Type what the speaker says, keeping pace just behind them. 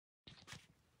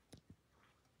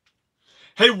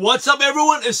Hey, what's up,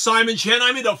 everyone? It's Simon Chen.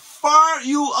 I'm here to fire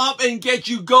you up and get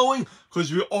you going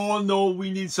because we all know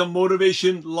we need some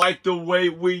motivation like the way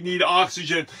we need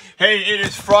oxygen. Hey, it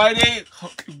is Friday.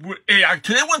 Hey,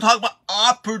 today I want to talk about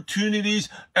opportunities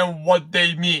and what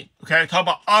they mean. Okay, talk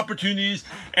about opportunities.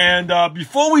 And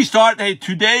before we start, hey,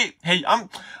 today, hey,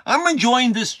 I'm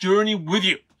enjoying this journey with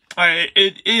you.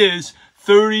 It is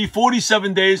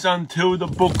 47 days until the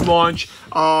book launch,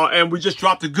 and we just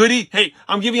dropped a goodie. Hey,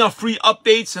 I'm giving out free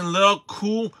updates and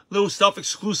cool stuff,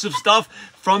 exclusive stuff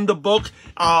from the book.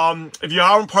 If you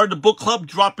aren't part of the book club,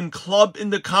 drop in club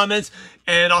in the comments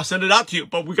and I'll send it out to you.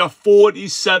 But we got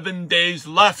 47 days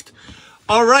left.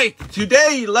 All right,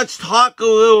 today let's talk a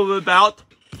little bit about,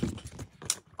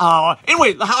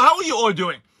 anyway, how are you all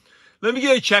doing? Let me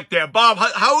get a check there. Bob,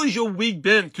 how has your week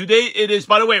been? Today it is,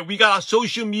 by the way, we got our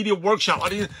social media workshop.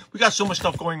 We got so much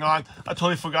stuff going on. I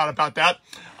totally forgot about that.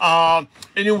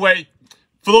 Anyway,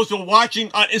 for those who are watching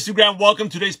on Instagram, welcome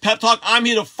to today's pep talk. I'm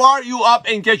here to fire you up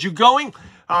and get you going.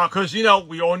 Because, you know,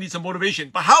 we all need some motivation.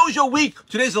 But how was your week?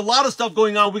 Today's a lot of stuff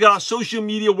going on. We got our social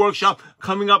media workshop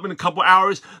coming up in a couple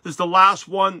hours. This is the last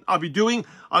one I'll be doing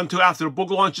until after the book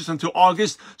launches, until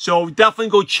August. So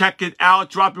definitely go check it out.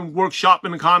 Drop in workshop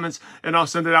in the comments, and I'll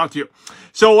send it out to you.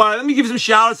 So let me give you some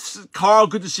shout-outs. Carl,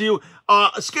 good to see you.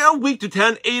 A scale of week to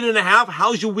 10, 8.5.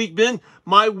 How's your week been?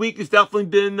 My week has definitely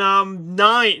been 9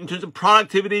 in terms of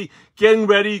productivity, getting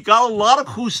ready. Got a lot of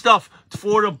cool stuff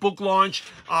for the book launch.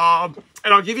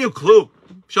 And I'll give you a clue.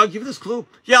 Shall I give you this clue?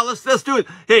 Yeah, let's do it.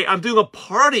 Hey, I'm doing a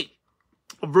party,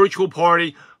 a virtual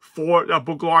party for that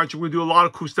book launch. We're going to do a lot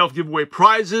of cool stuff, give away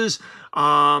prizes,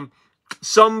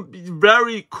 some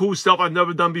very cool stuff I've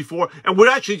never done before. And we're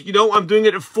actually, you know, I'm doing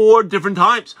it at 4 different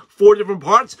times, 4 different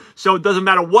parts. So it doesn't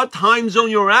matter what time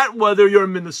zone you're at, whether you're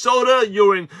in Minnesota,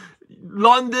 you're in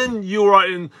London, you are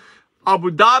in Abu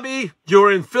Dhabi,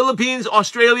 you're in Philippines,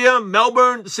 Australia,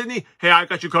 Melbourne, Sydney. Hey, I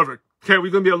got you covered. Okay,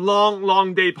 we're going to be a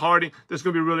long day party. There's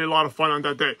going to be really a lot of fun on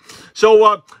that day.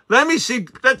 So, let me see.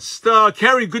 That's,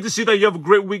 Carrie, good to see that you have a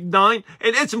great week 9.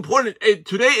 And it's important.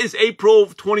 Today is April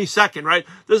 22nd, right?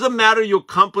 Doesn't matter your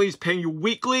company is paying you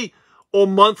weekly or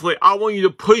monthly. I want you to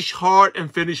push hard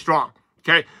and finish strong.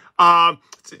 Okay?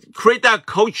 Create that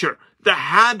culture, the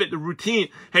habit, the routine.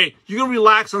 Hey, you can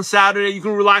relax on Saturday. You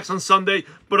can relax on Sunday.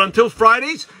 But until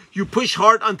Fridays, you push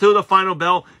hard until the final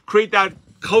bell. Create that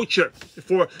culture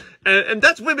and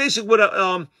that's basically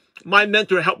what my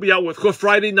mentor helped me out with, called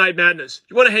Friday Night Madness.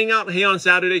 You want to hang out on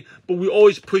Saturday, but we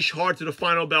always push hard to the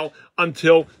final bell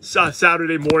until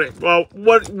Saturday morning. Well,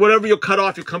 whatever your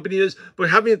cutoff your company is,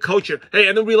 but having a culture. Hey,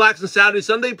 and then relax on Saturday,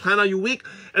 Sunday, plan out your week,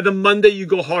 and then Monday you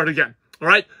go hard again. All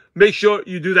right? Make sure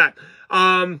you do that.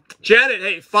 Janet,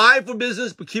 hey, 5 for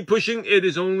business, but keep pushing. It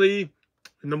is only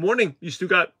in the morning. You still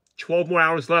got 12 more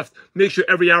hours left. Make sure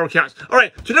every hour counts. All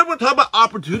right, today we're going to talk about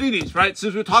opportunities, right?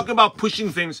 Since we're talking about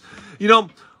pushing things, you know,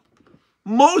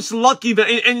 most lucky,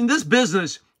 and in this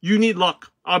business, you need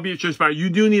luck. I'll be transparent.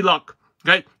 You do need luck,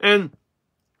 okay? And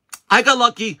I got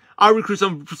lucky. I recruit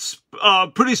some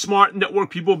pretty smart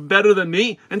network people better than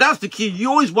me, and that's the key.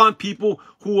 You always want people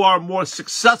who are more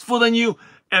successful than you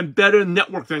and better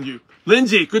network than you.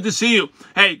 Lindsay, good to see you.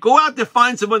 Hey, go out there,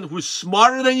 find someone who's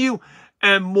smarter than you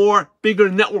and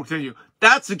bigger network than you.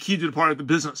 That's the key to the part of the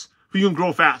business. You can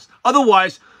grow fast.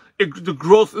 Otherwise, the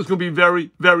growth is going to be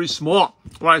very, very small,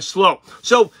 slow.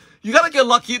 So you got to get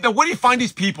lucky. Then where do you find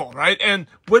these people, right? And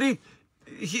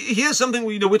here's something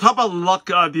we talked about luck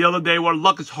the other day, where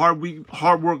luck is hard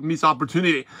work meets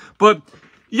opportunity. But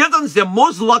you have to understand,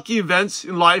 most lucky events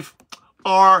in life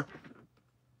are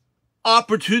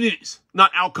opportunities, not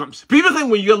outcomes. People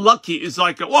think when you get lucky, it's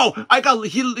like, whoa,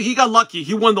 he got lucky,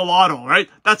 he won the lotto, right?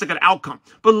 That's like an outcome.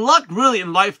 But luck really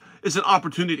in life is an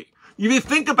opportunity. If you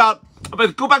think about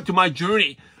go back to my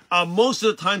journey, most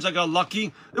of the times I got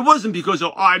lucky, it wasn't because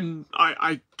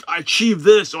I achieved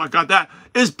this or I got that.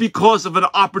 It's because of an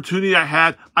opportunity I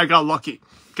had, I got lucky.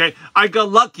 Okay? I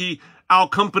got lucky, our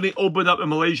company opened up in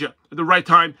Malaysia at the right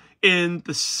time. In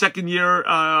the second year,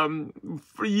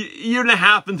 for a year and a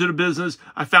half into the business,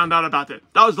 I found out about it.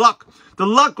 That was luck. The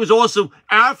luck was also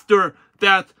after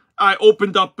that I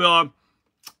opened up, made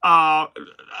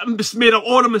up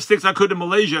all the mistakes I could in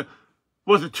Malaysia.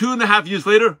 Was it 2.5 years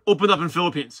later? Opened up in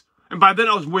Philippines. And by then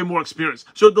I was way more experienced.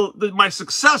 So my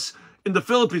success in the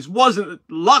Philippines wasn't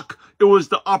luck. It was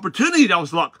the opportunity that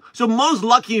was luck. So most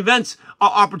lucky events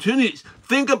are opportunities.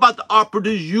 Think about the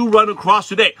opportunities you run across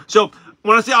today. So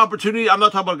when I say opportunity, I'm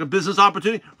not talking about like a business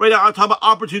opportunity. Right now, I'm talking about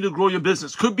opportunity to grow your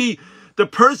business. Could be the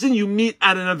person you meet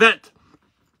at an event,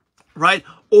 right?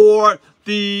 Or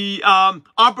the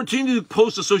opportunity to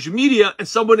post to social media and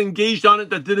someone engaged on it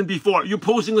that didn't before. You're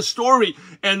posting a story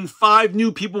and 5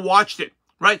 new people watched it,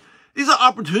 right? These are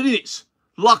opportunities.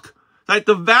 Luck. Like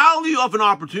the value of an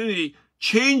opportunity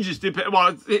changes depending,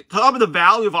 well, the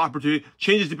value of opportunity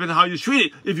changes depending on how you treat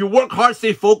it. If you work hard,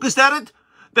 stay focused at it,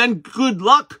 then good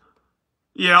luck,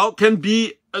 can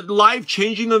be a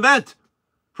life-changing event,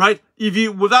 right? If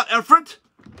you, without effort,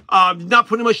 not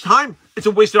putting much time, it's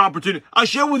a wasted opportunity. I'll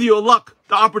share with you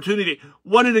the opportunity.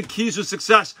 One of the keys to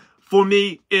success for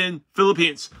me in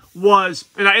Philippines was,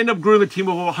 and I ended up growing a team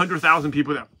of over 100,000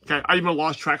 people there. Okay, I even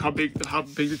lost track how big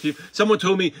the team. Someone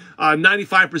told me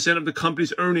 95% of the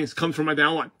company's earnings comes from my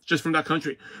downline, just from that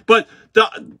country. But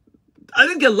I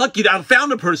didn't get lucky. I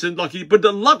found a person lucky, but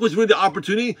the luck was really the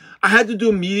opportunity. I had to do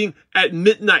a meeting at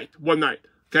midnight one night.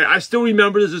 Okay, I still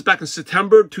remember this was back in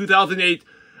September 2008.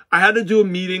 I had to do a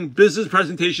meeting, business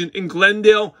presentation in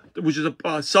Glendale, which is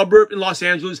a suburb in Los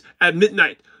Angeles, at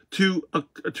midnight to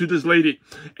this lady,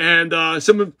 and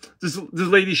this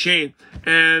lady Shane,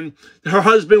 and her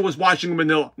husband was watching in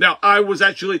Manila. Now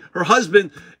her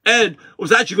husband Ed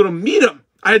was actually going to meet him.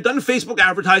 I had done Facebook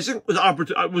advertising,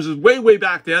 was way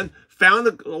back then. Found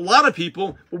a lot of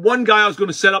people, but one guy I was going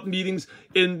to set up meetings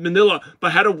in Manila,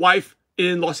 but had a wife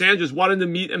in Los Angeles, wanted to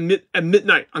meet at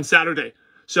midnight on Saturday.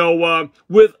 So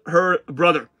with her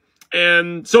brother,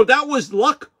 and so that was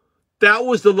luck. That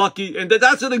was the lucky, and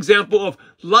that's an example of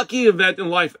lucky event in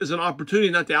life is an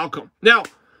opportunity, not the outcome. Now,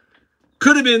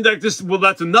 could have been that this will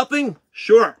led to nothing,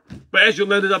 sure, but as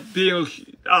you ended up being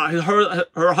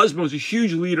her husband was a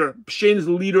huge leader. Shane is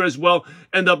the leader as well.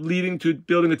 End up leading to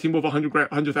building a team of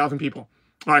 100,000 people.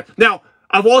 All right, now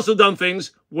I've also done things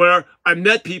where I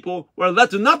met people where it led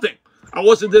to nothing. I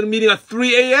also did a meeting at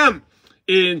 3 a.m.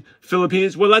 in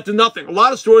Philippines where it led to nothing. A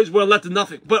lot of stories where it led to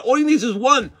nothing, but all you need is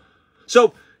one.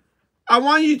 So I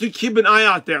want you to keep an eye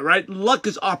out there, right? Luck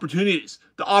is opportunities.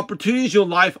 The opportunities in your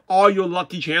life are your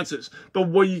lucky chances. But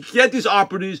when you get these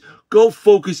opportunities, go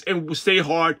focus and stay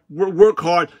hard, work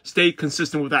hard, stay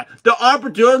consistent with that. The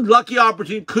lucky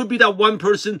opportunity could be that one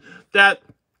person that,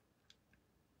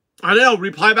 I don't know,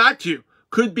 reply back to you.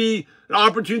 Could be an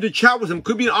opportunity to chat with them.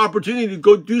 Could be an opportunity to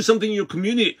go do something in your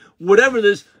community. Whatever it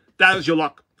is, that is your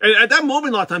luck. And at that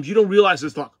moment, a lot of times, you don't realize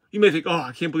it's luck. You may think, oh,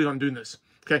 I can't believe I'm doing this.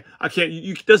 Okay, I can't,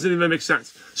 it doesn't even make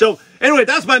sense. So anyway,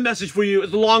 that's my message for you.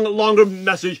 It's a longer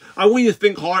message. I want you to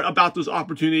think hard about those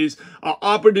opportunities.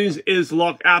 Opportunities is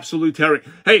luck, absolute Terry.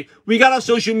 Hey, we got our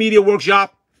social media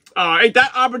workshop. Hey,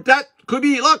 that could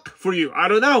be luck for you. I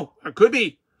don't know. It could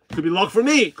be. Could be luck for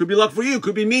me. Could be luck for you.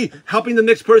 Could be me helping the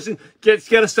next person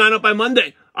get a sign up by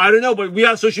Monday. I don't know, but we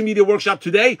have a social media workshop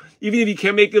today. Even if you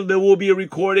can't make it, there will be a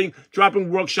recording.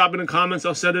 Dropping workshop in the comments.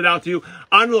 I'll send it out to you.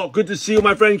 Anlo, good to see you,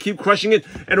 my friend. Keep crushing it.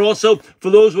 And also, for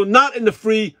those who are not in the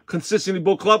free Consistently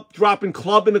Book Club, dropping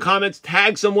club in the comments.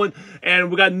 Tag someone.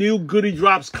 And we got new goodie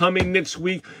drops coming next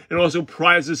week. And also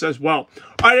prizes as well.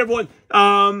 All right, everyone.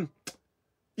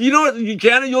 You know what,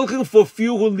 Janet, you're looking for a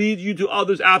few who lead you to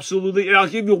others, absolutely. And I'll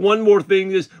give you one more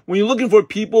thing is, when you're looking for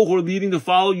people who are leading to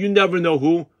follow, you never know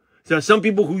who. There are some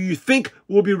people who you think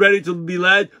will be ready to be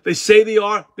led. They say they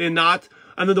are, they're not.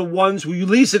 And then the ones who you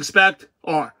least expect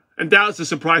are. And that's a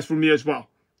surprise for me as well.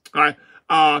 All right.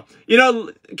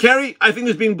 Carrie, I think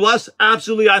is being blessed.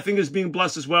 Absolutely, I think is being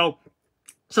blessed as well.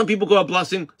 Some people call it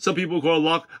blessing. Some people call it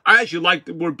luck. I actually like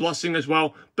the word blessing as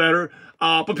well better.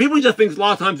 But people just think a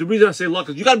lot of times, the reason I say luck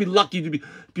is you got to be lucky to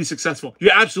be successful.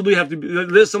 You absolutely have to be,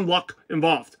 there's some luck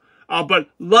involved. But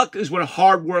luck is when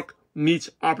hard work meets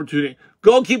opportunity.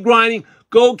 Go keep grinding.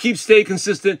 Go stay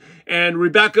consistent. And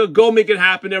Rebecca, go make it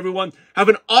happen, everyone. Have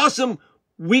an awesome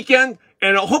weekend.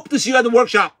 And I hope to see you at the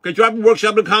workshop. Okay, drop a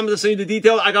workshop in the comments. I'll send you the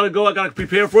details. I got to go. I got to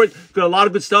prepare for it. Got a lot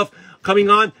of good stuff coming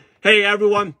on. Hey,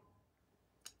 everyone.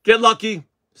 Get lucky,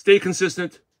 stay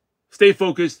consistent, stay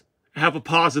focused, and have a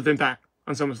positive impact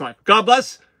on someone's life. God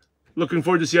bless. Looking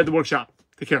forward to see you at the workshop.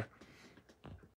 Take care.